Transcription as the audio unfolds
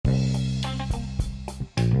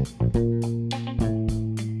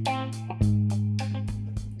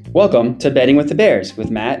Welcome to Betting with the Bears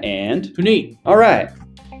with Matt and Puneet. All right.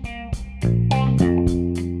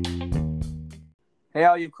 Hey,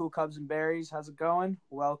 all you cool Cubs and Berries. How's it going?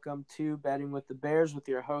 Welcome to Betting with the Bears with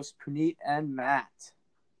your hosts, Puneet and Matt.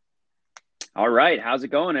 All right. How's it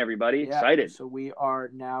going, everybody? Yeah, Excited. So we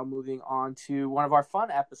are now moving on to one of our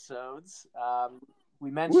fun episodes.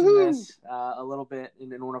 We mentioned this a little bit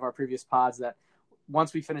in one of our previous pods that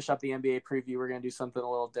once we finish up the NBA preview, we're going to do something a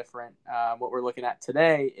little different. What we're looking at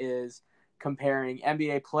today is comparing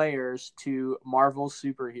NBA players to Marvel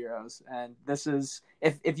superheroes. And this is,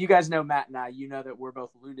 if you guys know Matt and I, you know that we're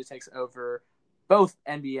both lunatics over both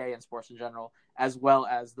NBA and sports in general, as well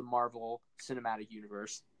as the Marvel Cinematic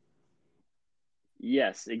Universe.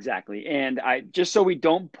 Yes, exactly. And I just so we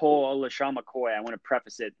don't pull a LaShawn McCoy, I want to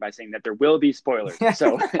preface it by saying that there will be spoilers.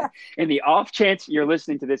 So in the off chance you're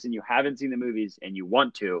listening to this and you haven't seen the movies and you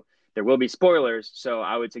want to, there will be spoilers. So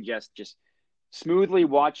I would suggest just smoothly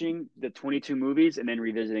watching the 22 movies and then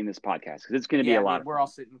revisiting this podcast because it's going to be a lot of fun. We're all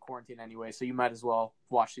sitting in quarantine anyway, so you might as well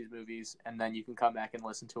watch these movies and then you can come back and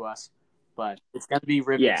listen to us. But it's going to be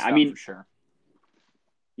riveting stuff for sure.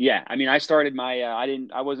 Yeah, I mean, I started my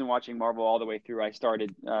I wasn't watching Marvel all the way through. I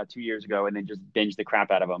started 2 years ago and then just binged the crap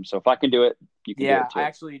out of them. So if I can do it, you can do it too. I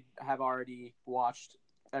actually have already watched.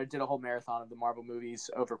 I did a whole marathon of the Marvel movies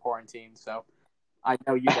over quarantine, so I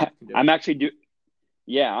know you guys can do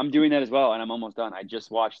it. I'm doing that as well, and I'm almost done. I just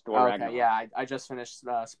watched Thor Ragnarok. Yeah, I just finished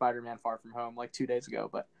Spider-Man: Far From Home like 2 days ago,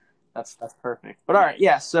 but that's perfect. But all right,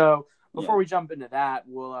 yeah. So before we jump into that,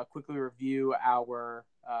 we'll quickly review our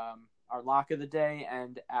lock of the day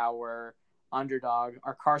and our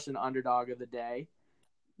Carson underdog of the day.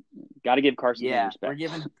 Got to give Carson respect. We're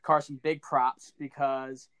giving Carson big props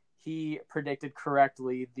because he predicted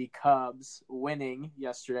correctly the Cubs winning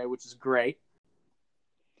yesterday, which is great.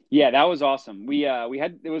 Yeah, that was awesome.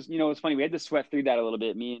 It was funny. We had to sweat through that a little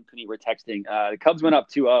bit. Me and Puneet were texting. The Cubs went up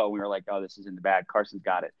 2-0. We were like, oh, this is in the bag. Carson's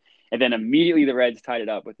got it. And then immediately the Reds tied it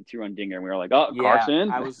up with the 2-run dinger. And we were like, oh, yeah, Carson.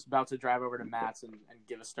 I was about to drive over to Matt's and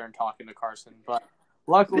give a stern talking to Carson. But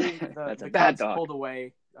luckily, the Cubs pulled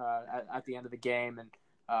away at the end of the game. And,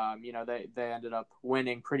 they ended up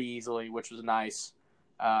winning pretty easily, which was nice.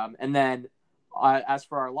 And then as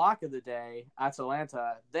for our lock of the day,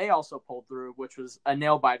 Atlanta, they also pulled through, which was a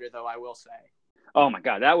nail-biter, though, I will say. Oh, my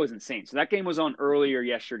God, that was insane. So that game was on earlier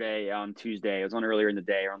yesterday on Tuesday. It was on earlier in the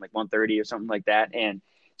day, around like 1:30 or something like that. And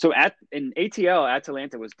so in ATL,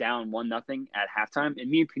 Atlanta was down 1-0 at halftime, and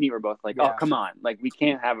me and Puneet were both like, "Oh, come on! Like we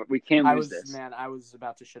can't lose this." Man, I was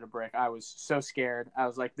about to shit a brick. I was so scared. I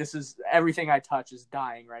was like, "This is everything I touch is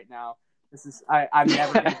dying right now. I'm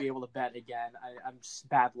never going to be able to bet again. I'm just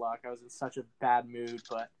bad luck. I was in such a bad mood."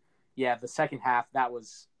 But yeah, the second half that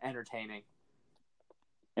was entertaining.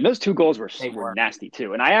 And those two goals were nasty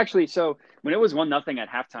too. And I actually, so when it was 1-0 at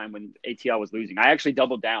halftime, when ATL was losing, I actually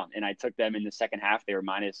doubled down and I took them in the second half. They were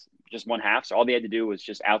minus just 1/2. So all they had to do was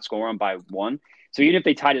just outscore them by 1. So even if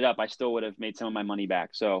they tied it up, I still would have made some of my money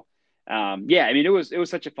back. So, I mean, it was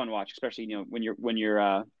such a fun watch, especially, when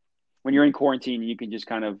you're in quarantine, you can just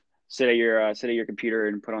kind of sit at your computer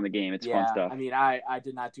and put on the game. It's fun stuff. I mean, I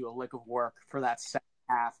did not do a lick of work for that second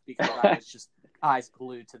half because I was just eyes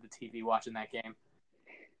glued to the TV watching that game.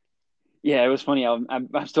 Yeah, it was funny. I'm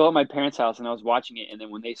still at my parents' house, and I was watching it. And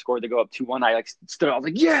then when they scored to go up 2-1, I stood up. I was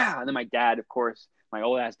like, "Yeah!" And then my dad, of course, my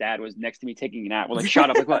old ass dad, was next to me taking a nap. We're like,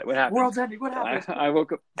 "Shut up! Like what happened?" World's ending. What happened? I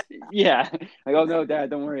woke up. Yeah, like, "Oh no,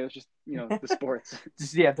 Dad, don't worry. It was just the sports."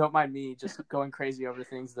 Don't mind me just going crazy over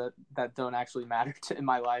things that don't actually matter in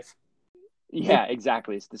my life. Yeah,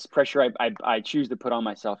 exactly. It's this pressure I choose to put on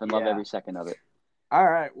myself and love every second of it. All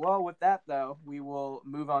right. Well, with that, though, we will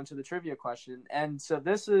move on to the trivia question. And so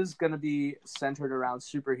this is going to be centered around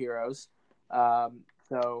superheroes.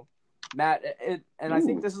 So, Matt, I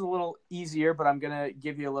think this is a little easier, but I'm going to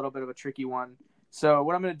give you a little bit of a tricky one. So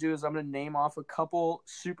what I'm going to do is I'm going to name off a couple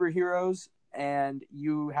superheroes, and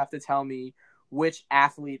you have to tell me which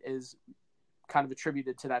athlete is kind of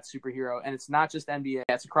attributed to that superhero. And it's not just NBA.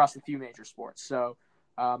 It's across a few major sports. So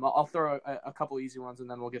I'll throw a couple easy ones, and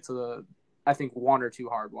then we'll get to I think 1 or 2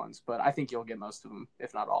 hard ones, but I think you'll get most of them,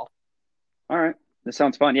 if not all. All right. That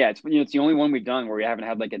sounds fun. Yeah, it's the only one we've done where we haven't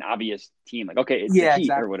had like an obvious team. Like, okay, it's the Heat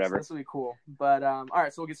exactly. or whatever. This will be cool. But all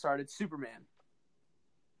right, so we'll get started. Superman.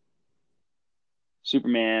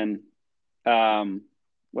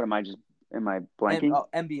 What am I blanking?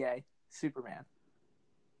 NBA. Superman.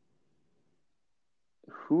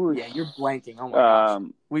 Yeah, you're blanking. Oh my gosh.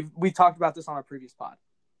 We talked about this on our previous pod.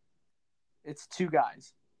 It's 2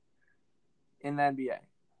 guys in the NBA.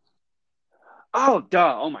 Oh,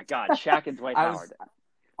 duh. Oh, my God. Shaq and Dwight Howard.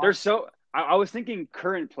 They're so. I was thinking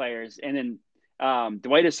current players, and then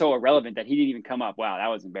Dwight is so irrelevant that he didn't even come up. Wow, that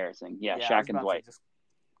was embarrassing. Yeah, I was Shaq and about Dwight. to just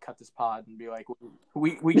cut this pod and be like,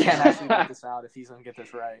 we can't actually get this out if he's gonna get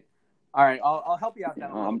this right. All right, I'll help you out then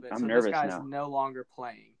a little bit. I'm so nervous this guy's now. no longer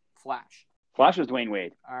playing. Flash. Flash was Dwayne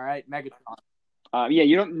Wade. All right, Megatron. Yeah,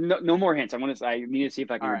 you don't. No more hints. I need to see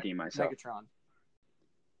if I can All redeem right, myself.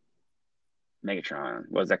 Megatron.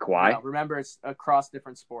 Was that Kawhi? No, remember, it's across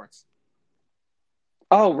different sports.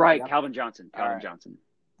 Oh, right. Yep. Calvin Johnson. Johnson.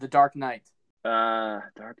 The Dark Knight.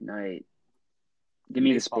 Dark Knight. Give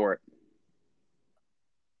me the sport.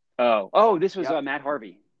 Oh, this was Matt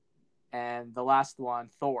Harvey. And the last one,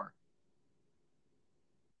 Thor.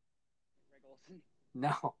 Greg Olson.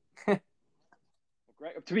 No.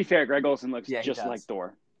 To be fair, Greg Olson looks just like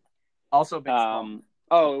Thor. Also baseball.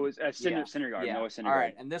 It was Syndergaard. Yeah. Noah Syndergaard. All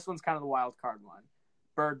right, and this one's kind of the wild card one.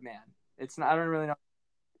 Birdman. It's not. I don't really know.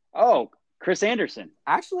 Oh, Chris Anderson.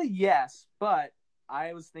 Actually, yes, but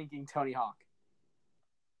I was thinking Tony Hawk.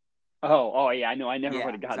 Oh yeah, I know. I never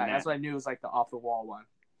would have gotten that. That's what I knew was like the off the wall one.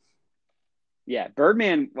 Yeah,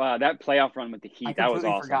 Birdman. Wow, that playoff run with the Heat, that was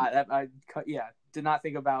awesome. Forgot that. I did not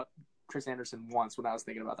think about Chris Anderson once when I was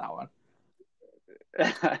thinking about that one.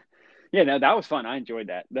 Yeah, no, that was fun. I enjoyed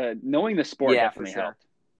that. Knowing the sport definitely helped.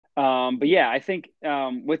 But yeah, I think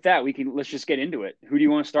with that let's just get into it. Who do you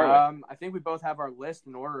want to start with? I think we both have our list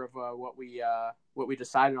in order of what we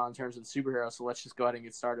decided on in terms of the superheroes. So let's just go ahead and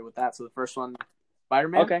get started with that. So the first one,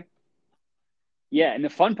 Spider-Man. Okay. Yeah, and the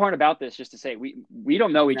fun part about this, just to say, we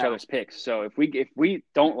don't know each other's picks. So if we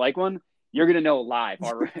don't like one, you're gonna know live.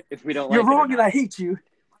 Or if we don't like, you're wrong, and I hate you.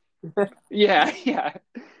 Yeah.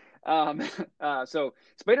 So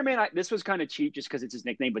Spider-Man, this was kind of cheap just because it's his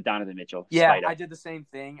nickname, but Donovan Mitchell. Yeah, Spider. I did the same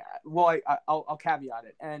thing. Well, I'll caveat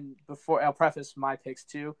it, and before I'll preface my picks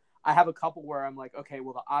too. I have a couple where I'm like, okay,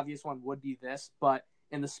 well, the obvious one would be this, but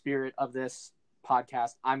in the spirit of this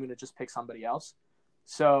podcast, I'm going to just pick somebody else.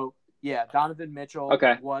 So yeah, Donovan Mitchell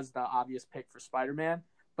was the obvious pick for Spider-Man,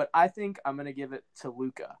 but I think I'm going to give it to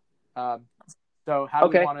Luka. So how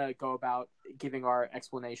do we want to go about giving our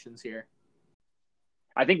explanations here?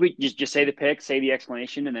 I think we just say the pick, say the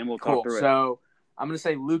explanation, and then we'll talk through it. So I'm going to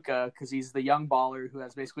say Luka because he's the young baller who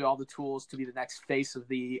has basically all the tools to be the next face of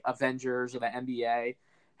the Avengers or the NBA,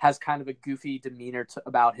 has kind of a goofy demeanor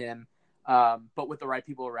about him, but with the right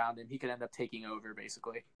people around him, he could end up taking over,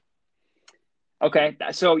 basically. Okay,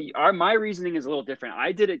 so my reasoning is a little different.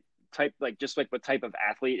 I did it just what type of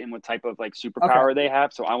athlete and what type of superpower they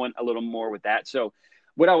have, so I went a little more with that. So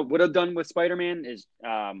what I would have done with Spider-Man is,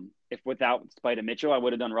 if without Spider Mitchell, I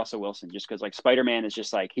would have done Russell Wilson, just because Spider-Man is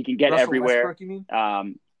just he can get everywhere. Westbrook, you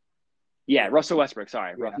mean? Yeah, Russell Westbrook.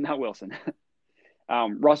 Sorry, not Wilson.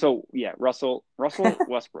 Russell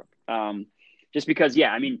Westbrook. Just because,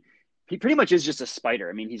 I mean, he pretty much is just a spider.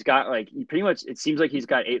 I mean, he's got it seems like he's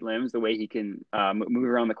got 8 limbs, the way he can move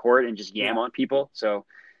around the court and just yam on people. So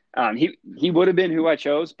he would have been who I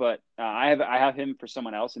chose, but I have him for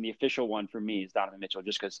someone else, and the official one for me is Donovan Mitchell,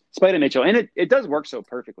 just because Spider Mitchell, and it does work so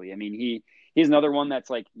perfectly. I mean, he's another one that's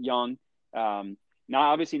young,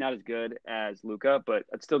 obviously not as good as Luka, but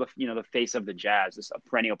it's still the face of the Jazz, this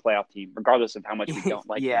perennial playoff team, regardless of how much we don't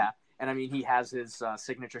like him. And I mean, he has his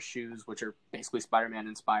signature shoes, which are basically Spider-Man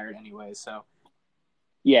inspired anyway. So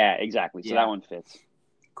yeah, exactly. So that one fits.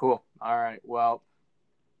 Cool. All right. Well,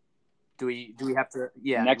 do we have to?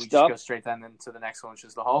 Yeah. Next we just up, go straight then into the next one, which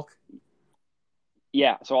is the Hulk.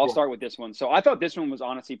 Yeah. So I'll start with this one. So I thought this one was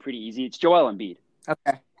honestly pretty easy. It's Joel Embiid.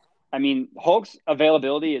 Okay. I mean, Hulk's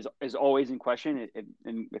availability is always in question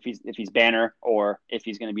if he's Banner or if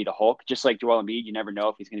he's going to be the Hulk. Just like Joel Embiid, you never know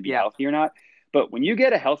if he's going to be healthy or not. But when you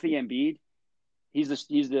get a healthy Embiid, he's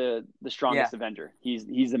the strongest Avenger. He's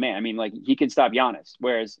the man. I mean, he can stop Giannis.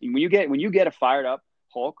 Whereas when you get a fired up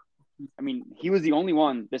Hulk, I mean, he was the only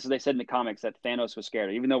one. This is they said in the comics that Thanos was scared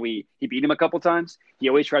of. Even though he beat him a couple times, he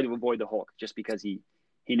always tried to avoid the Hulk just because he's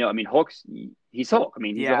Hulk. I mean,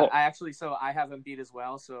 he's a Hulk. I have Embiid as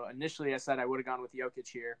well. So initially I said I would have gone with Jokic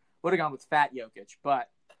here. Would have gone with fat Jokic, but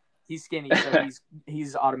he's skinny, so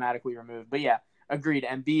he's automatically removed. But yeah, agreed.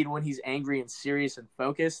 Embiid, when he's angry and serious and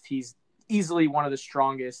focused, he's easily one of the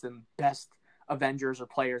strongest and best Avengers or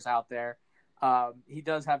players out there. He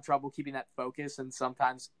does have trouble keeping that focus, and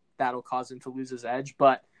sometimes that'll cause him to lose his edge.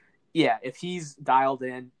 But yeah, if he's dialed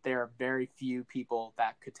in, there are very few people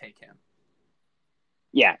that could take him.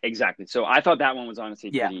 Yeah, exactly. So I thought that one was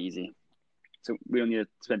honestly pretty easy. So we don't need to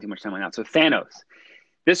spend too much time on that. So Thanos.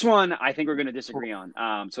 This one I think we're going to disagree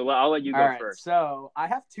on. So I'll let you go first. So I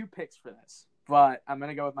have 2 picks for this, but I'm going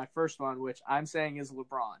to go with my first one, which I'm saying is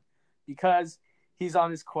LeBron, because he's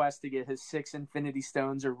on his quest to get his 6 Infinity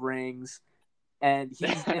Stones or rings. and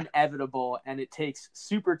he's inevitable, and it takes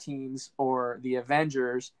super teams or the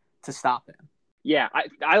Avengers to stop him. Yeah,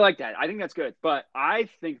 I like that. I think that's good. But I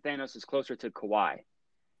think Thanos is closer to Kawhi.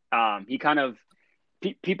 He kind of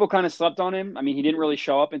people kind of slept on him. I mean, he didn't really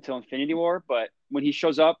show up until Infinity War, but when he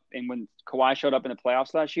shows up and when Kawhi showed up in the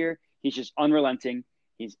playoffs last year, he's just unrelenting.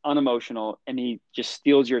 He's unemotional, and he just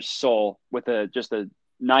steals your soul with just a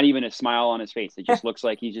not even a smile on his face. It just looks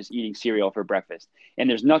like he's just eating cereal for breakfast, and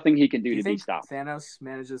there's nothing he can do to be stopped. Thanos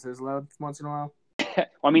manages his load once in a while. Well,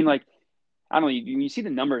 I mean, like, I don't know. You see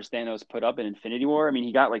the numbers Thanos put up in Infinity War. I mean,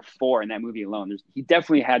 he got like 4 in that movie alone. He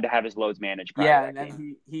definitely had to have his loads managed. Yeah, and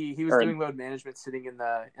then he was doing load management sitting in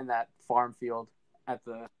that farm field at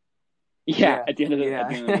the at the end of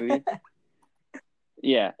the movie.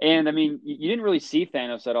 Yeah, and I mean, you didn't really see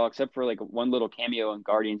Thanos at all, except for like one little cameo in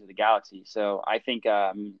Guardians of the Galaxy. So I think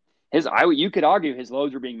you could argue his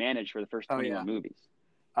loads were being managed for the first 21 movies.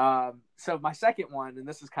 So my second one, and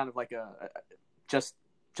this is kind of like just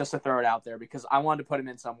to throw it out there because I wanted to put him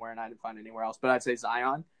in somewhere and I didn't find anywhere else, but I'd say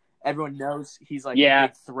Zion. Everyone knows he's like a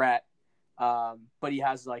big threat, but he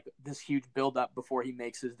has like this huge buildup before he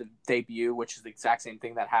makes his debut, which is the exact same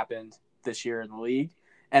thing that happened this year in the league.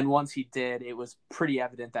 And once he did, it was pretty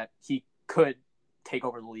evident that he could take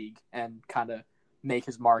over the league and kind of make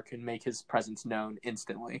his mark and make his presence known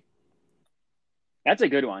instantly. That's a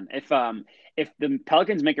good one. If the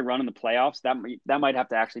Pelicans make a run in the playoffs, that might have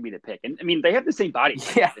to actually be the pick. And I mean, they have the same body.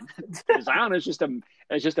 Yeah, Zion is just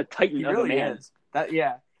a titan he of really a man. Is.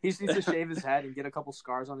 He just needs to shave his head and get a couple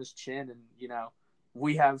scars on his chin, and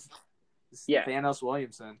we have Thanos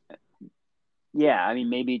Williamson. Yeah, I mean,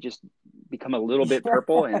 maybe just become a little bit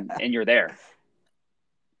purple and you're there.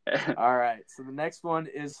 All right, so the next one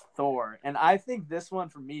is Thor, and I think this one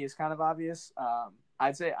for me is kind of obvious.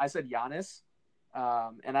 I said Giannis,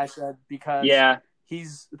 and I said because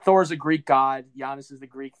Thor's a Greek god, Giannis is the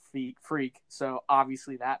Greek freak, so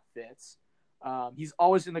obviously that fits. He's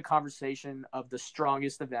always in the conversation of the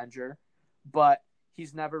strongest Avenger, but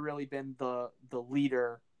he's never really been the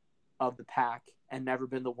leader of the pack and never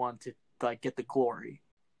been the one to like get the glory.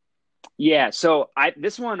 Yeah, so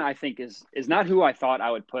this one I think is not who I thought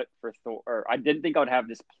I would put for Thor, or I didn't think I would have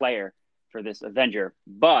this player for this Avenger,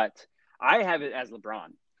 but I have it as LeBron.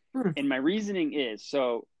 And my reasoning is,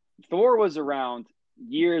 so Thor was around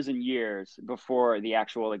years and years before the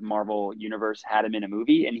actual like Marvel universe had him in a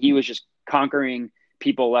movie, and he was just conquering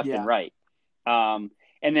people left and right. And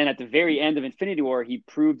then at the very end of Infinity War, he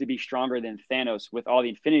proved to be stronger than Thanos with all the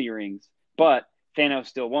Infinity Rings, but Thanos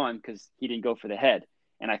still won because he didn't go for the head.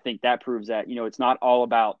 And I think that proves that, it's not all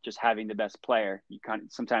about just having the best player.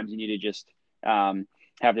 Sometimes you need to just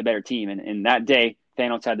have the better team. And that day,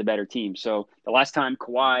 Thanos had the better team. So the last time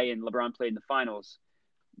Kawhi and LeBron played in the finals,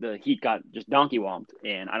 the Heat got just donkey whomped.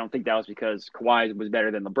 And I don't think that was because Kawhi was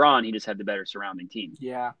better than LeBron. He just had the better surrounding team.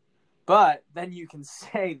 Yeah. But then you can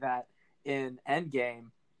say that in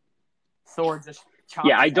Endgame, Thor just chopped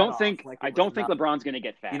I don't think LeBron's going to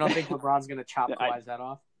get fat. You don't think LeBron's going to chop Kawhi's head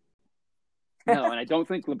off? No, and I don't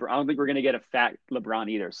think we're going to get a fat LeBron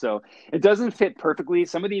either. So it doesn't fit perfectly.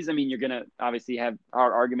 Some of these, I mean, you're going to obviously have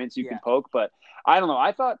hard arguments you can poke, but I don't know.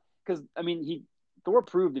 I thought because I mean, Thor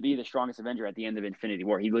proved to be the strongest Avenger at the end of Infinity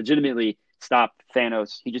War. He legitimately stopped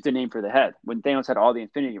Thanos. He just didn't aim for the head when Thanos had all the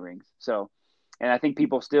Infinity Rings. So, and I think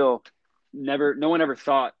people still no one ever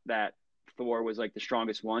thought that Thor was like the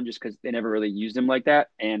strongest one just because they never really used him like that.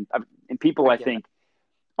 And people, I think,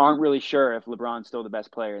 aren't really sure if LeBron's still the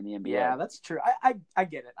best player in the NBA. Yeah, that's true. I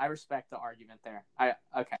get it. I respect the argument there.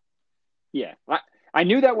 Okay. Yeah. I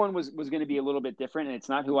knew that one was going to be a little bit different, and it's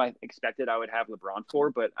not who I expected I would have LeBron for,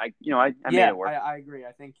 but I made it work. I agree.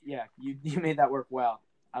 I think, you made that work well.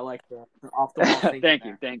 I like the off the wall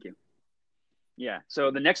thinking. Thank you. Yeah. So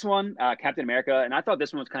the next one, Captain America, and I thought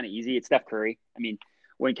this one was kind of easy. It's Steph Curry. I mean,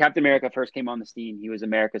 when Captain America first came on the scene, he was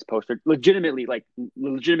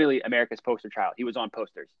legitimately America's poster child. He was on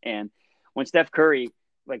posters. And when Steph Curry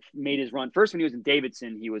made his run, first when he was in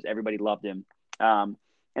Davidson, everybody loved him. And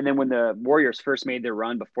then when the Warriors first made their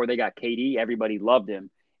run before they got KD, everybody loved him.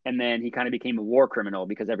 And then he kind of became a war criminal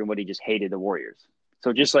because everybody just hated the Warriors.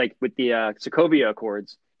 So just like with the Sokovia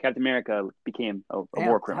Accords, Captain America became a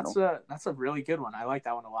war criminal. That's a really good one. I like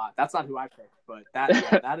that one a lot. That's not who I picked, but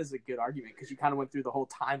that is a good argument because you kind of went through the whole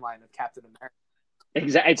timeline of Captain America.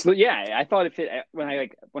 Exactly. I thought when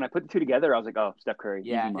I put the two together, I was like, oh, Steph Curry.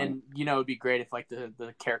 Yeah, and it'd be great if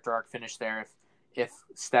the character arc finished there. If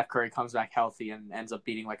Steph Curry comes back healthy and ends up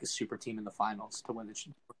beating a super team in the finals to win the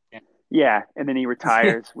championship. Yeah, and then he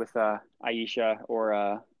retires with Aisha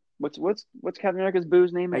or what's Captain America's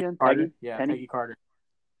boo's name again? Carter. Peggy? Yeah, Peggy Carter.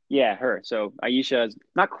 Yeah, her. So Aisha is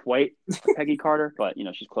not quite a Peggy Carter, but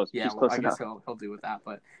she's close. Yeah, She's well, close I guess enough. he'll do with that.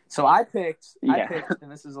 But so I picked, Yeah.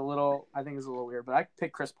 and this is I think it's a little weird, but I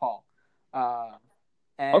picked Chris Paul. Uh,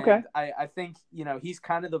 Okay. and I think, he's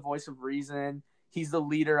kind of the voice of reason. He's the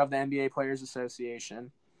leader of the NBA Players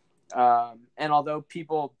Association. And although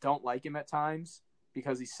people don't like him at times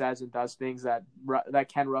because he says and does things that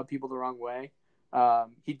can rub people the wrong way,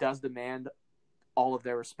 he does demand all of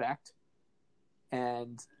their respect.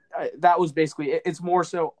 And that was basically it's more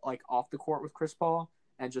so like off the court with Chris Paul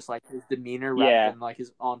and just like his demeanor rather than like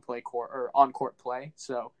his on court play.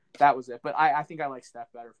 So that was it. But I think I like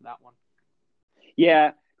Steph better for that one.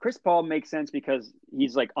 Yeah, Chris Paul makes sense because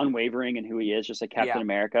he's like unwavering in who he is, just like Captain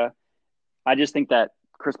America. I just think that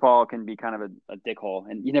Chris Paul can be kind of a dickhole,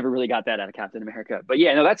 and you never really got that out of Captain America. But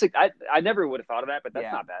yeah, no, I never would have thought of that, but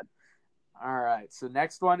that's not bad. All right, so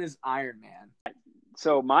next one is Iron Man.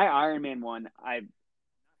 So my Iron Man one, I'm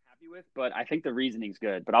not happy with, but I think the reasoning's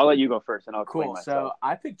good. But I'll let you go first, and I'll explain myself. So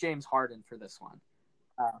I picked James Harden for this one,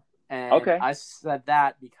 and I said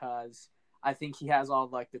that because I think he has all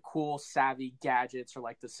like the cool, savvy gadgets or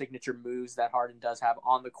like the signature moves that Harden does have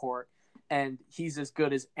on the court, and he's as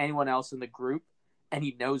good as anyone else in the group, and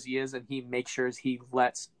he knows he is, and he makes sure he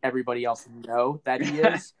lets everybody else know that he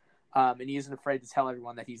is, and he isn't afraid to tell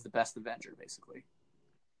everyone that he's the best Avenger, basically.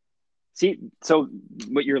 See, so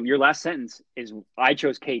what your last sentence is, I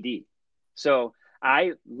chose KD. So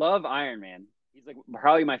I love Iron Man. He's like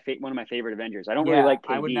probably one of my favorite Avengers. I don't really like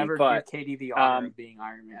KD, I would never give KD the honor of being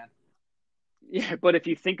Iron Man. Yeah, but if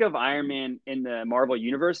you think of Iron Man in the Marvel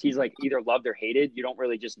universe, he's like either loved or hated. You don't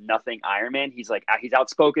really just nothing Iron Man. He's like he's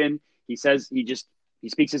outspoken. He says he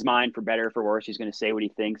speaks his mind for better or for worse. He's going to say what he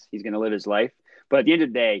thinks. He's going to live his life. But at the end of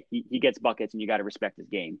the day, he gets buckets, and you got to respect his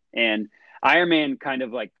game. And Iron Man kind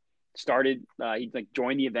of like started. He like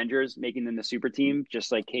joined the Avengers, making them the super team,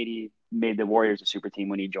 just like KD made the Warriors a super team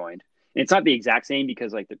when he joined. And it's not the exact same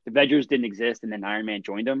because like the Avengers didn't exist, and then Iron Man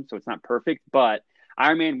joined them, so it's not perfect, but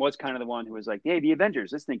Iron Man was kind of the one who was like, hey, the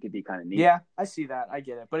Avengers, this thing could be kind of neat. Yeah, I see that. I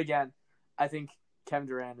get it. But again, I think Kevin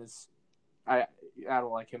Durant I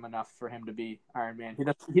don't like him enough for him to be Iron Man.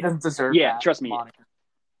 He doesn't deserve that. Yeah, trust me. Moniker.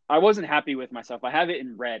 I wasn't happy with myself. I have it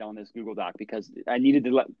in red on this Google Doc because I needed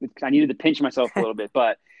to pinch myself a little bit,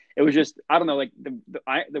 but it was just, I don't know, like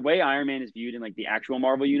the way Iron Man is viewed in like the actual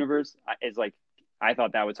Marvel universe is like, I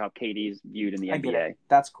thought that was how KD is viewed in the NBA.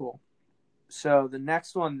 That's cool. So the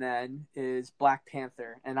next one then is Black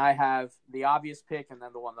Panther, and I have the obvious pick and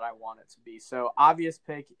then the one that I want it to be. So obvious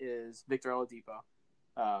pick is Victor Oladipo,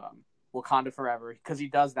 Wakanda Forever, because he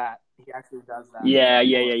does that. He actually does that.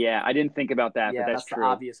 Yeah. I didn't think about that, but that's true. The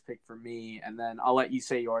obvious pick for me, and then I'll let you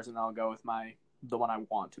say yours, and then I'll go with the one I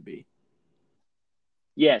want to be.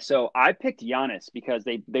 Yeah, so I picked Giannis because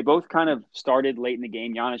they both kind of started late in the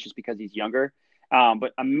game. Giannis just because he's younger,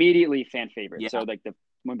 but immediately fan favorite. Yeah. So like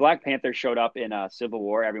when Black Panther showed up in Civil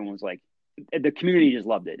War, everyone was like, the community just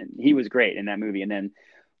loved it. And he was great in that movie. And then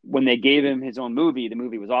when they gave him his own movie, the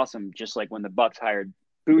movie was awesome. Just like when the Bucks hired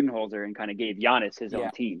Budenholzer and kind of gave Giannis his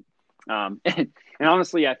own team. And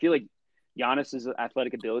honestly, I feel like Giannis's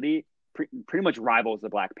athletic ability pretty much rivals the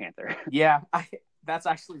Black Panther. Yeah, that's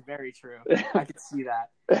actually very true. I can see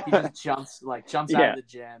that. He just jumps out of the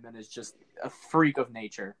gym and is just a freak of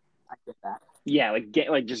nature. I get that. Yeah,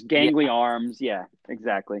 like just gangly arms. Yeah,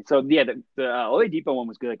 exactly. So yeah, the Oladipo one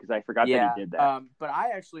was good because I forgot that he did that. But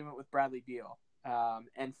I actually went with Bradley Beal,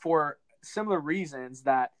 and for similar reasons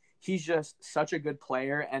that he's just such a good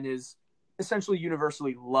player and is essentially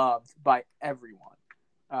universally loved by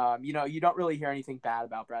everyone. You don't really hear anything bad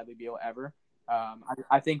about Bradley Beal ever.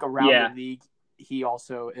 I think around the league, he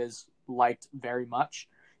also is liked very much.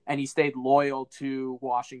 And he stayed loyal to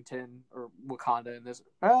Washington or Wakanda in this.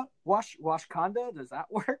 Washkanda, does that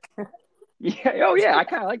work? Yeah. Oh, yeah. I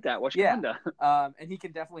kind of like that. Washkanda. Yeah. And he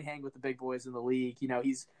can definitely hang with the big boys in the league.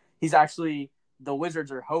 He's actually, the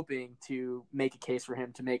Wizards are hoping to make a case for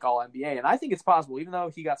him to make All NBA, and I think it's possible. Even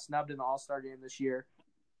though he got snubbed in the All-Star game this year.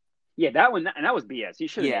 Yeah, that one, and that was BS. He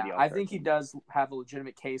should have made the All-Star I think he does have a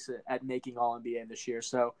legitimate case at making All NBA this year.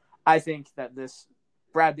 So I think that this.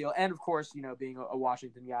 Brad Beal, and of course, being a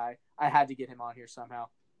Washington guy, I had to get him on here somehow.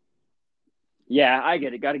 Yeah, I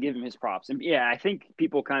get it. Got to give him his props. And yeah, I think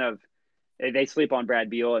people kind of they sleep on Brad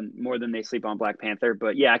Beal and more than they sleep on Black Panther.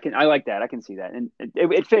 But yeah, I like that. I can see that, and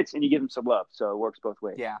it fits, and you give him some love, so it works both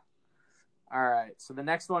ways. Yeah. All right. So the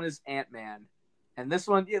next one is Ant-Man, and this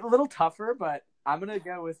one a little tougher, but I'm gonna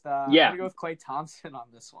go with Klay Thompson on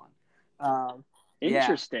this one.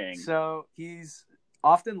 Interesting. Yeah. So he's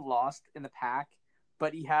often lost in the pack,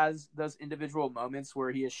 but he has those individual moments where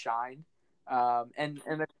he has shined. And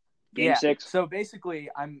Game 6. So basically,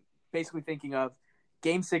 I'm basically thinking of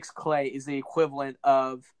Game 6 Clay is the equivalent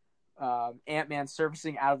of Ant-Man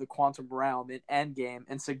surfacing out of the quantum realm in Endgame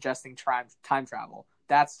and suggesting time travel.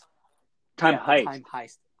 That's time heist. Time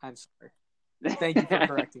heist. I'm sorry. Thank you for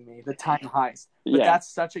correcting me. The time heist. But Yeah. that's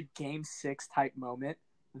such a Game 6 type moment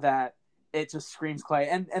that it just screams Clay.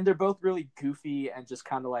 And they're both really goofy and just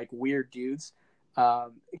kind of like weird dudes.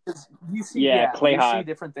 Because you see, Clay you Hive. see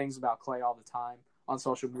different things about Clay all the time on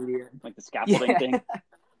social media. Like the scaffolding thing.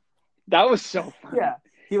 That was so funny. Yeah.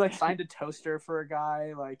 He like signed a toaster for a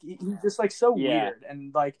guy. Like he's just like so weird.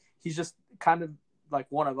 And like he's just kind of like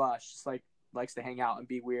one of us, just like likes to hang out and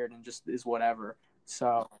be weird and just is whatever.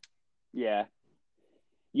 So yeah,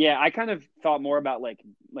 I kind of thought more about like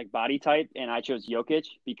body type, and I chose Jokic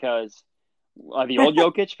because the old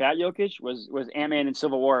Jokic, fat Jokic, was Ant-Man in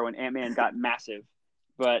Civil War when Ant-Man got massive,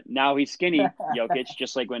 but now he's skinny Jokic,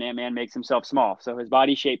 just like when Ant-Man makes himself small. So his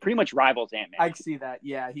body shape pretty much rivals Ant-Man. I see that.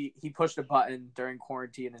 Yeah, he pushed a button during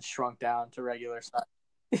quarantine and shrunk down to regular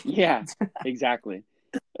size. Yeah, exactly.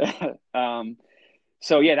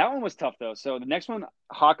 So yeah, that one was tough though. So the next one,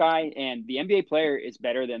 Hawkeye, and the NBA player is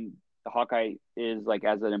better than the Hawkeye is like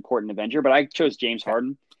as an important Avenger, but I chose James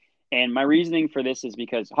Harden. And my reasoning for this is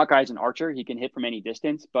because Hawkeye is an archer; he can hit from any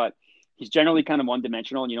distance, but he's generally kind of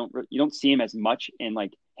one-dimensional, and you don't see him as much in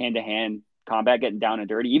like hand-to-hand combat, getting down and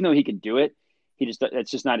dirty. Even though he can do it, it's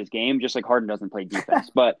just not his game. Just like Harden doesn't play defense,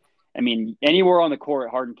 but I mean, anywhere on the court,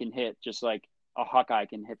 Harden can hit, just like a Hawkeye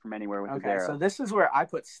can hit from anywhere with his arrow. So this is where I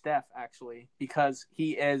put Steph actually, because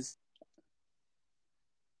he is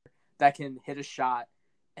that can hit a shot,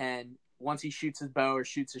 and once he shoots his bow or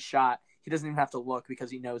shoots a shot, he doesn't even have to look because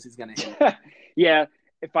he knows he's going to hit it. Yeah,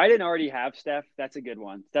 if I didn't already have Steph, that's a good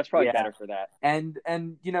one. Steph's probably better for that. And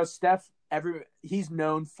you know, Steph, he's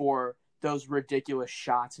known for those ridiculous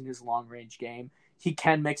shots in his long-range game. He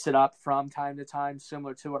can mix it up from time to time,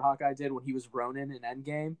 similar to what Hawkeye did when he was Ronin in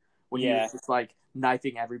Endgame, when he was just like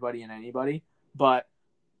knifing everybody and anybody. But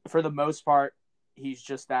for the most part, he's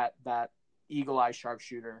just that eagle-eye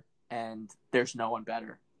sharpshooter, and there's no one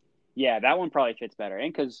better. Yeah, that one probably fits better.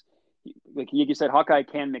 And because, like you said, Hawkeye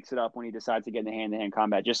can mix it up when he decides to get in the hand-to-hand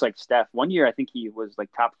combat, just like Steph. One year, I think he was like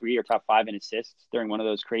top 3 or top 5 in assists during one of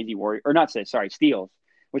those crazy steals,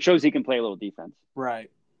 which shows he can play a little defense. Right.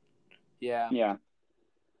 Yeah. Yeah.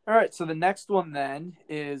 All right, so the next one then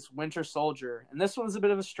is Winter Soldier. And this one's a bit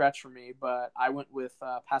of a stretch for me, but I went with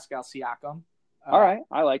Pascal Siakam. All right,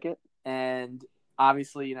 I like it. And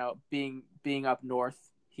obviously, you know, being up north,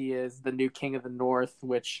 he is the new king of the north,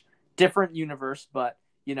 which different universe, but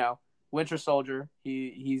you know, Winter Soldier,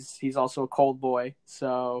 he's also a cold boy.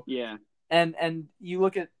 So yeah. And you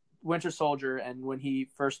look at Winter Soldier, and when he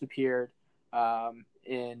first appeared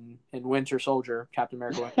in Winter Soldier, Captain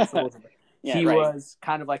America Winter Soldier, he was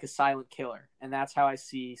kind of like a silent killer, and that's how I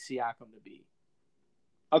see Siakam to be.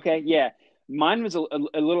 Okay, yeah. Mine was a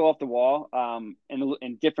little off the wall,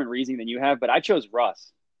 and different reasoning than you have, but I chose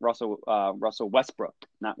Russell Westbrook,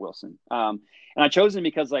 not Wilson. And I chose him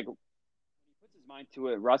because like when he puts his mind to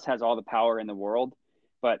it, Russ has all the power in the world,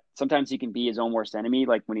 but sometimes he can be his own worst enemy,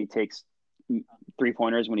 like when he takes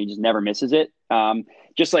 3-pointers when he just never misses it.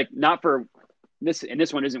 Just like not for this, and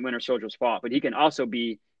this one isn't Winter Soldier's fault, but he can also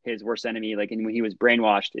be his worst enemy, like when he was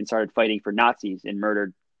brainwashed and started fighting for Nazis and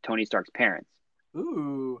murdered Tony Stark's parents.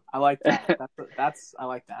 Ooh, I like that. I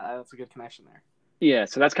like that. That's a good connection there. Yeah,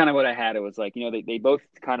 so that's kind of what I had. It was like, you know, they both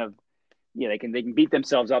kind of, they can beat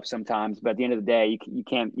themselves up sometimes, but at the end of the day, you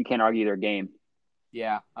can't argue their game.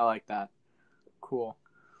 Yeah, I like that. Cool.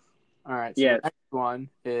 All right. So the next one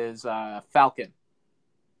is Falcon.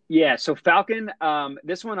 Yeah, so Falcon.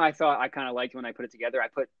 This one I thought I kind of liked when I put it together.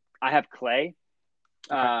 I have Clay.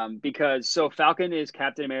 Because Falcon is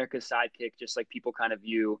Captain America's sidekick, just like people kind of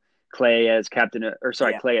view Clay as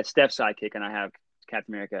Clay as Steph's sidekick, and I have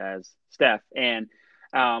Captain America as Steph. And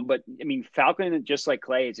but I mean, Falcon, just like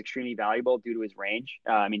Clay, is extremely valuable due to his range.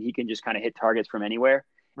 I mean, he can just kind of hit targets from anywhere,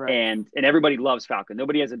 and everybody loves Falcon.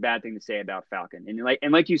 Nobody has a bad thing to say about Falcon.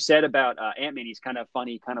 And like you said about Ant-Man, he's kind of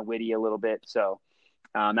funny, kind of witty a little bit. So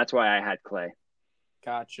that's why I had Clay.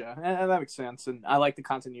 Gotcha. And that makes sense. And I like the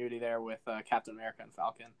continuity there with Captain America and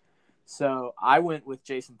Falcon. So I went with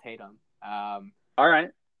Jason Tatum. All right.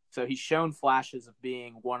 So he's shown flashes of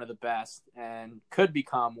being one of the best and could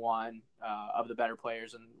become one of the better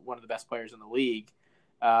players and one of the best players in the league.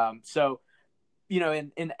 So, you know,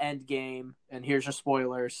 in Endgame, and here's your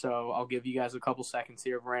spoilers, so I'll give you guys a couple seconds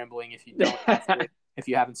here of rambling if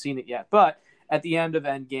you haven't seen it yet. But at the end of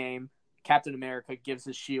Endgame, Captain America gives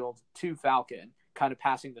his shield to Falcon, kind of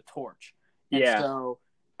passing the torch. And so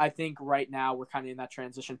I think right now we're kind of in that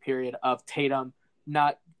transition period of Tatum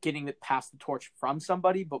not getting it past the torch from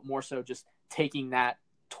somebody, but more so just taking that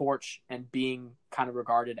torch and being kind of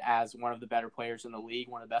regarded as one of the better players in the league,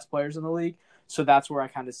 one of the best players in the league. So that's where I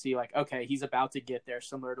kind of see like, okay, he's about to get there,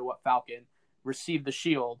 similar to what Falcon received the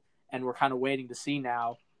shield, and we're kind of waiting to see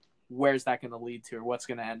now where's that going to lead to or what's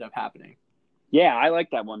going to end up happening. Yeah, I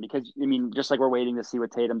like that one because, I mean, just like we're waiting to see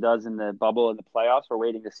what Tatum does in the bubble in the playoffs, we're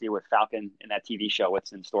waiting to see what Falcon in that TV show,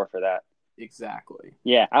 what's in store for that. Exactly.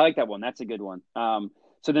 Yeah, I like that one. That's a good one.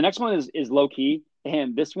 So the next one is low key,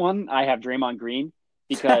 and this one I have Draymond Green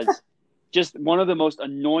because just one of the most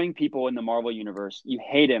annoying people in the Marvel universe. You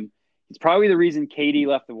hate him. It's probably the reason KD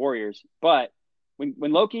left the Warriors. But when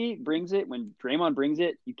Loki brings it, when Draymond brings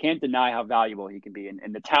it, you can't deny how valuable he can be, and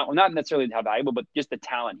the talent. Well, not necessarily how valuable, but just the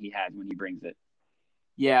talent he has when he brings it.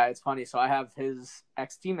 Yeah, it's funny. So I have his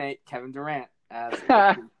ex-teammate Kevin Durant as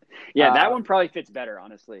yeah, that one probably fits better,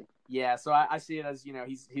 honestly. Yeah, so I see it as,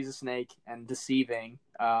 he's a snake and deceiving.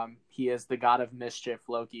 He is the god of mischief,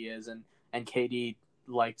 Loki is, and KD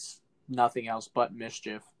likes nothing else but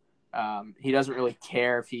mischief. He doesn't really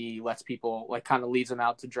care if he lets people, like, kind of leaves them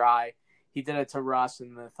out to dry. He did it to Russ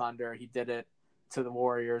and the Thunder. He did it to the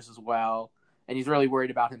Warriors as well. And he's really worried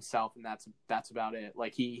about himself, and that's about it.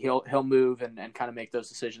 Like, he'll move and kind of make those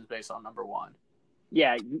decisions based on number one.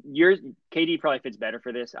 Yeah, KD probably fits better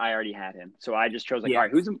for this. I already had him, so I just chose all right.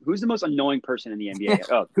 Who's the most annoying person in the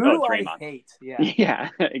NBA? Who do Draymond. I hate? Yeah, yeah,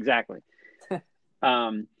 exactly.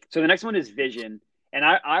 So the next one is Vision, and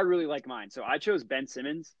I really like mine. So I chose Ben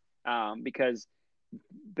Simmons because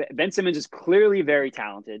Ben Simmons is clearly very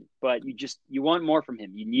talented, but you want more from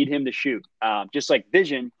him. You need him to shoot. Just like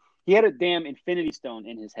Vision, he had a damn Infinity Stone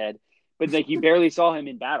in his head. But like you barely saw him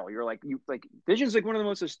in battle. You're like Vision's like one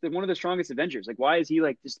of the strongest Avengers. Like why is he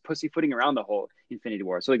like just pussyfooting around the whole Infinity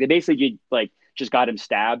War? So like they basically just got him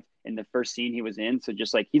stabbed in the first scene he was in. So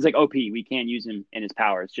just like he's like OP. We can't use him in his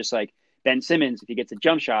powers. Just like Ben Simmons, if he gets a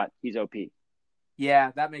jump shot, he's OP.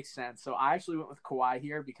 Yeah, that makes sense. So I actually went with Kawhi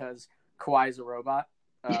here because Kawhi is a robot.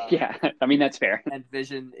 Yeah, I mean that's fair. And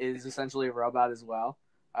Vision is essentially a robot as well.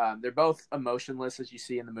 They're both emotionless, as you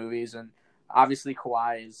see in the movies, and obviously,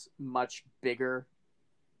 Kawhi is much bigger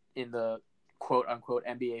in the quote-unquote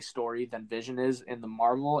NBA story than Vision is in the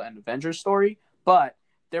Marvel and Avengers story, but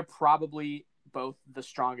they're probably both the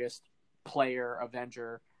strongest player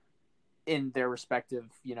Avenger in their respective,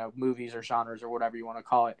 movies or genres or whatever you want to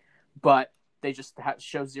call it. But they just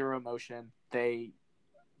show zero emotion. They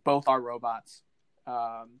both are robots.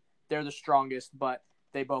 They're the strongest, but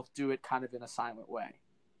they both do it kind of in a silent way.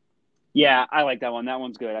 Yeah, I like that one. That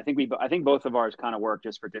one's good. I think both of ours kind of work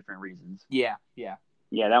just for different reasons. Yeah.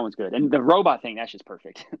 Yeah, that one's good. And the robot thing, that's just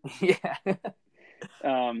perfect. Yeah.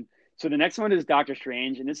 So the next one is Doctor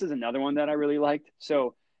Strange, and this is another one that I really liked.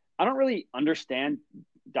 So I don't really understand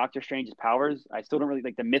Doctor Strange's powers. I still don't really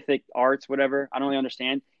like the mythic arts, whatever. I don't really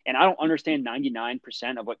understand. And I don't understand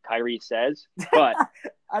 99% of what Kyrie says. But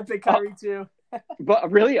I pick Kyrie too. But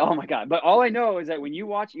really, oh my God. But all I know is that when you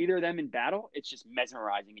watch either of them in battle, it's just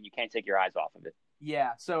mesmerizing and you can't take your eyes off of it.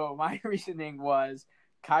 Yeah. So my reasoning was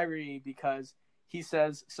Kyrie because he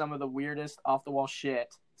says some of the weirdest off the wall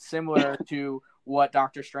shit, similar to what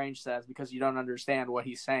Doctor Strange says because you don't understand what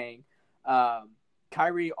he's saying.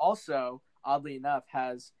 Kyrie also, oddly enough,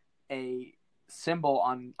 has a symbol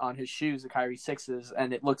on his shoes, the Kyrie 6s,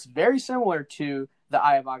 and it looks very similar to the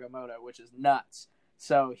Eye of Agamotto, which is nuts.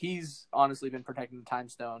 So he's honestly been protecting the Time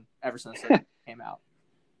Stone ever since it came out.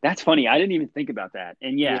 That's funny. I didn't even think about that.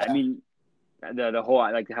 And yeah. I mean, the whole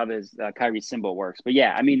like how this Kyrie symbol works. But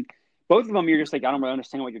yeah, I mean, both of them, you're just like, I don't really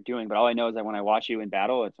understand what you're doing. But all I know is that when I watch you in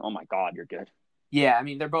battle, it's, oh my God, you're good. Yeah, I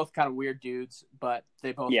mean, they're both kind of weird dudes, but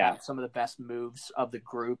they both have some of the best moves of the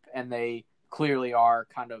group. And they clearly are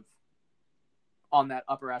kind of on that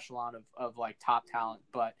upper echelon of like top talent.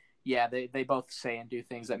 But yeah, they both say and do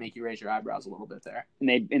things that make you raise your eyebrows a little bit there.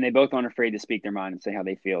 And they both aren't afraid to speak their mind and say how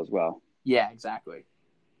they feel as well. Yeah, exactly.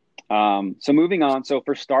 So moving on. So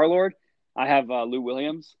for Star-Lord, I have Lou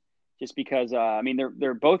Williams just because, I mean,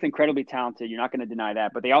 they're both incredibly talented. You're not going to deny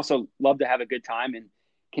that. But they also love to have a good time and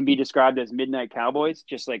can be described as midnight cowboys.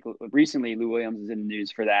 Just like recently, Lou Williams is in the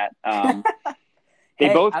news for that.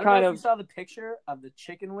 They both I don't know if you saw the picture of the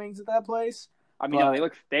chicken wings at that place. I mean, no,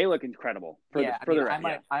 they look incredible.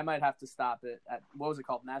 I might have to stop it at, what was it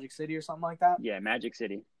called, Magic City or something like that? Yeah, Magic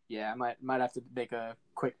City. Yeah, I might have to make a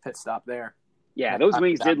quick pit stop there. Yeah, those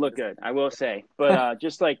wings did look good, I will say. But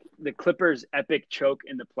just like the Clippers' epic choke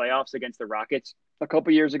in the playoffs against the Rockets a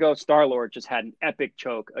couple years ago, Star-Lord just had an epic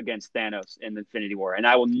choke against Thanos in the Infinity War, and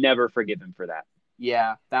I will never forgive him for that.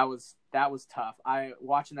 Yeah, that was tough. I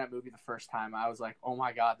watching that movie the first time, I was like, "Oh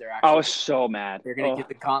my god, I was so mad. they're gonna get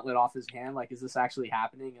the gauntlet off his hand. Like, is this actually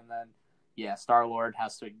happening?" And then, yeah, Star-Lord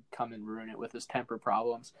has to come and ruin it with his temper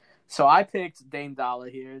problems. So I picked Dame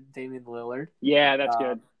Dalla here, Damian Lillard. Yeah, that's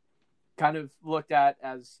good. Kind of looked at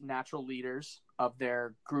as natural leaders of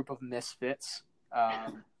their group of misfits,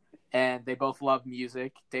 and they both love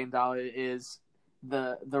music. Dame Dalla is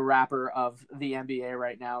the rapper of the NBA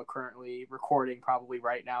right now, currently recording probably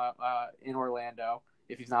right now in Orlando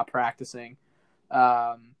if he's not practicing.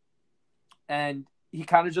 And he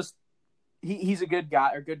kind of just he's a good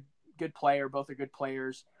guy or good player. Both are good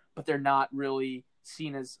players, but they're not really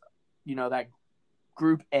seen as that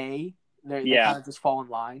group A. They kind of just fall in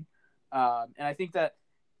line. And I think that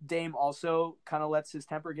Dame also kind of lets his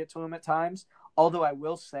temper get to him at times. Although I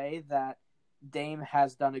will say that Dame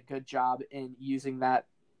has done a good job in using that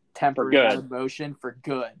temper and that emotion for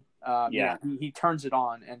good. He turns it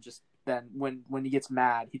on, and just then when he gets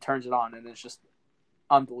mad, he turns it on, and it's just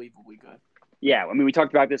unbelievably good. Yeah, I mean, we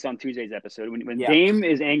talked about this on Tuesday's episode. When Dame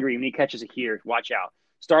is angry, when he catches a here, watch out.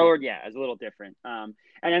 Star-Lord, is a little different. And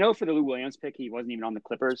I know for the Lou Williams pick, he wasn't even on the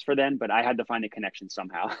Clippers for then, but I had to find a connection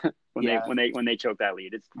somehow when they choked that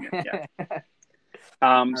lead.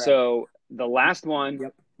 So the last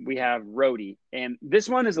one, we have Rhodey, and this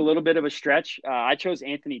one is a little bit of a stretch. I chose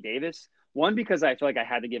Anthony Davis. One, because I feel like I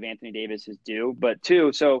had to give Anthony Davis his due, but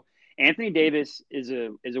two, so Anthony Davis is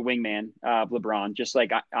a wingman of LeBron, just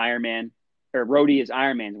like Iron Man, or Rhodey is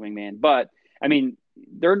Iron Man's wingman. But I mean,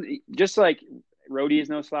 they're just like Rhodey is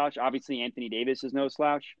no slouch. Obviously, Anthony Davis is no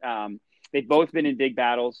slouch. They've both been in big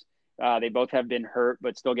battles. They both have been hurt,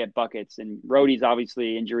 but still get buckets. And Rhodey's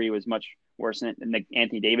obviously injury was much worse than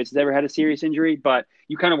Anthony Davis has ever had a serious injury. But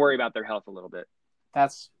you kind of worry about their health a little bit.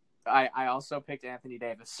 I also picked Anthony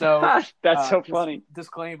Davis. So that's so funny.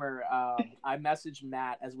 Disclaimer: I messaged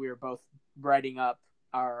Matt as we were both writing up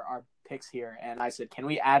our picks here, and I said, "Can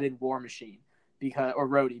we add in War Machine or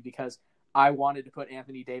Rhodey because I wanted to put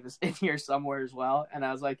Anthony Davis in here somewhere as well." And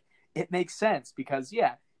I was like, "It makes sense because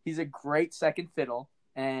he's a great second fiddle,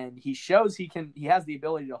 and he shows he has the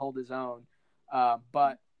ability to hold his own,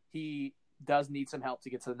 but he does need some help to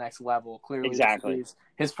get to the next level. Clearly, exactly,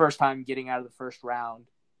 his first time getting out of the first round."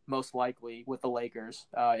 Most likely with the Lakers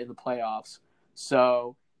in the playoffs.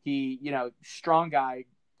 So he, strong guy,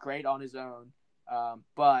 great on his own,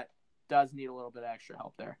 but does need a little bit of extra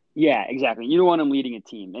help there. Yeah, exactly. You don't want him leading a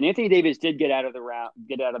team. And Anthony Davis did get out of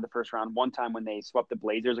the first round one time when they swept the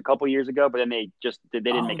Blazers a couple years ago, but then they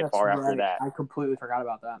didn't make it far after that. I completely forgot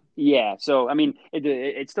about that. Yeah, so I mean,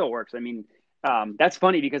 it still works. I mean, that's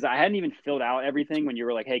funny because I hadn't even filled out everything when you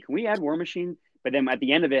were like, "Hey, can we add War Machine?" But then at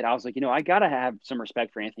the end of it, I was like, I got to have some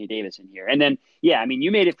respect for Anthony Davis in here. And then, I mean, you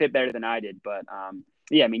made it fit better than I did. But, I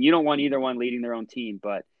mean, you don't want either one leading their own team.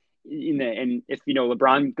 But and if,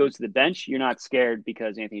 LeBron goes to the bench, you're not scared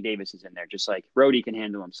because Anthony Davis is in there. Just like Rhodey can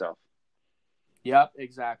handle himself. Yep,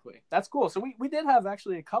 exactly. That's cool. So we did have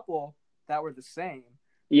actually a couple that were the same.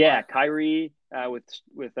 Yeah, Kyrie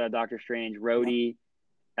with Doctor Strange, Rhodey,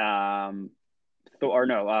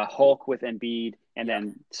 Hulk with Embiid, and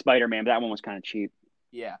then Spider-Man. But that one was kind of cheap.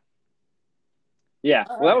 Yeah. Yeah.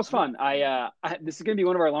 Well, that was fun. This is going to be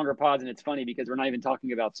one of our longer pods, and it's funny because we're not even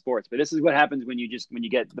talking about sports. But this is what happens when you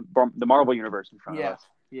get the Marvel universe in front of us.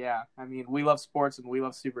 Yeah. I mean, we love sports and we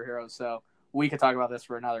love superheroes, so we could talk about this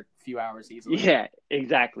for another few hours easily. Yeah,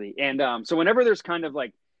 exactly. And so whenever there's kind of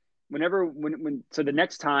like so the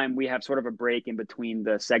next time we have sort of a break in between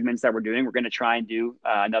the segments that we're doing, we're going to try and do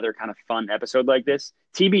another kind of fun episode like this.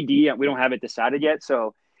 TBD, we don't have it decided yet.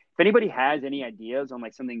 So if anybody has any ideas on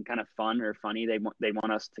like something kind of fun or funny they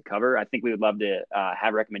want us to cover, I think we would love to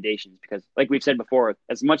have recommendations because like we've said before,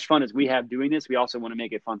 as much fun as we have doing this, we also want to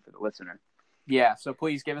make it fun for the listener. Yeah. So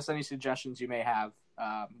please give us any suggestions you may have.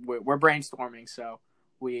 We're brainstorming, so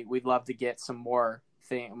we'd love to get some more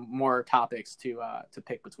topics to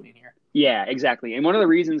pick between here. Yeah, exactly. And one of the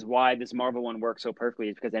reasons why this Marvel one works so perfectly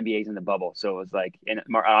is because NBA's in the bubble. So it's like in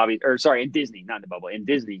Disney, not in the bubble, in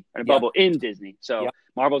Disney, in a bubble in Disney. So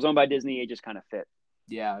Marvel's owned by Disney. It just kind of fit.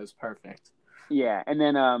 Yeah, it was perfect. Yeah. And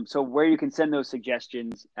then, so where you can send those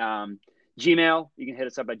suggestions, Gmail, you can hit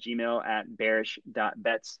us up at Gmail at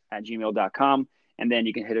bearish.bets@gmail.com. And then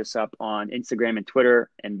you can hit us up on Instagram and Twitter.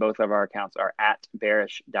 And both of our accounts are at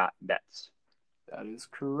bearish.bets. That is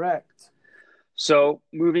correct. So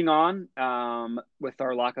moving on with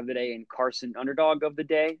our lock of the day and Carson underdog of the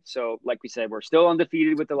day. So like we said, we're still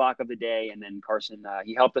undefeated with the lock of the day. And then Carson,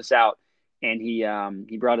 he helped us out and he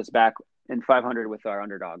brought us back in 500 with our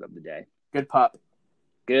underdog of the day. Good pup.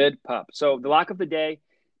 So the lock of the day,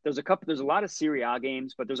 there's a lot of Serie A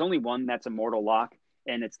games, but there's only one that's a mortal lock,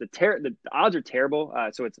 and it's the odds are terrible.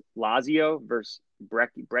 So it's Lazio versus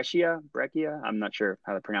Brescia. I'm not sure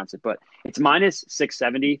how to pronounce it, but it's minus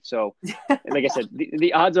 670. So, like I said,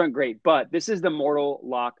 the odds aren't great, but this is the mortal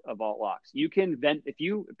lock of all locks. You can if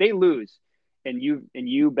they lose, and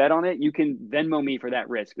you bet on it, you can Venmo me for that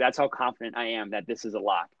risk. That's how confident I am that this is a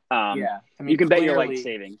lock. Yeah, I mean, you can bet your life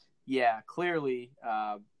savings. Yeah, clearly,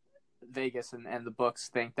 Vegas and the books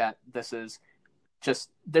think that this is just,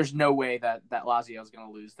 there's no way that Lazio is going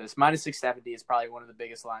to lose this. Minus 670 is probably one of the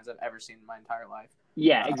biggest lines I've ever seen in my entire life.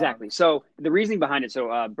 Yeah, exactly. So the reasoning behind it,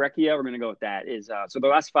 Breccia, we're going to go with that, is so the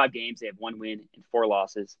last 5 games, they have 1 win and 4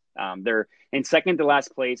 losses. They're in second to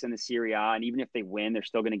last place in the Serie A, and even if they win, they're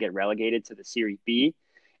still going to get relegated to the Serie B.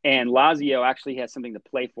 And Lazio actually has something to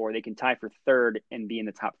play for. They can tie for third and be in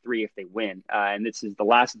the top 3 if they win. And this is the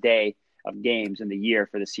last day of games in the year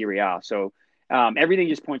for the Serie A. So everything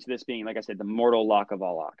just points to this being, like I said, the mortal lock of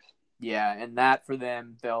all locks. Yeah, and that for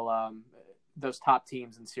them, they'll those top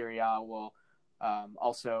teams in Serie A will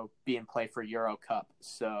also be in play for Euro Cup.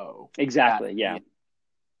 So exactly, yeah.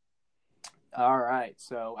 All right,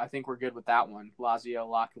 so I think we're good with that one. Lazio,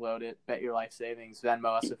 lock, load it, bet your life savings,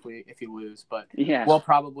 Venmo us if you lose. But we'll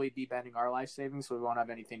probably be betting our life savings, so we won't have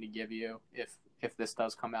anything to give you if this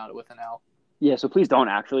does come out with an L. Yeah, so please don't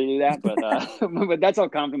actually do that, but but that's how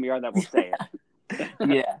confident we are that we'll say it.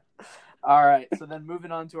 Yeah. All right, so then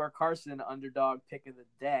moving on to our Carson underdog pick of the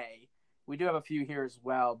day. We do have a few here as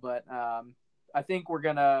well, but I think we're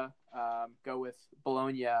going to go with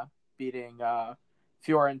Bologna beating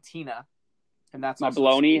Fiorentina. And that's my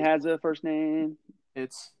Bologna has a first name.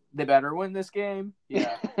 They better win this game.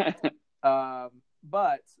 Yeah.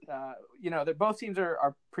 But both teams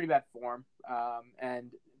are pretty bad form,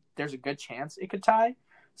 and there's a good chance it could tie.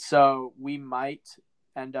 So we might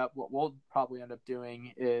what we'll probably end up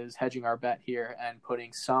doing is hedging our bet here and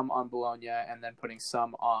putting some on Bologna and then putting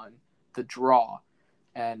some on the draw.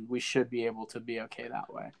 And we should be able to be okay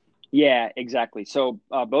that way. Yeah, exactly. So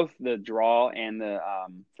both the draw and the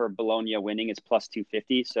for Bologna winning is plus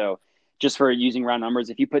 250. So just for using round numbers,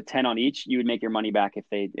 if you put 10 on each, you would make your money back if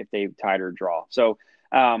they tied or draw. So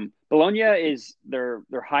Bologna is they're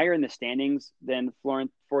higher in the standings than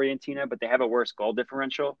Fiorentina, but they have a worse goal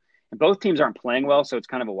differential. And both teams aren't playing well, so it's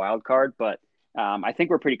kind of a wild card. But I think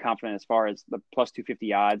we're pretty confident as far as the plus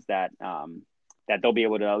 250 odds that they'll be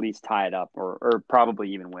able to at least tie it up or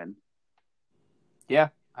probably even win. Yeah,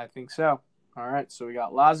 I think so. All right, so we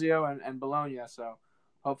got Lazio and Bologna. So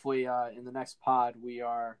hopefully in the next pod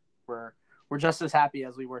we're just as happy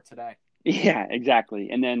as we were today. Yeah,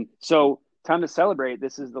 exactly. And then so time to celebrate.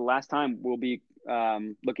 This is the last time we'll be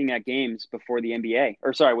looking at games before the NBA,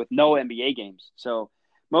 with no NBA games. So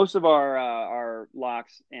most of our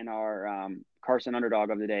locks and our Carson underdog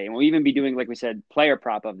of the day, and we'll even be doing, like we said, player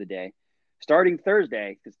prop of the day, starting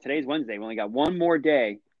Thursday, because today's Wednesday. We only got one more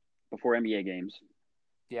day before NBA games.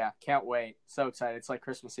 Yeah, can't wait. So excited. It's like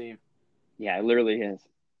Christmas Eve. Yeah, it literally is.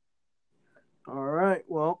 All right.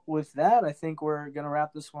 Well, with that, I think we're going to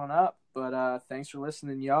wrap this one up. But thanks for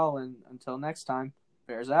listening, y'all. And until next time,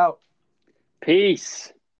 Bears out.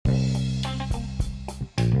 Peace.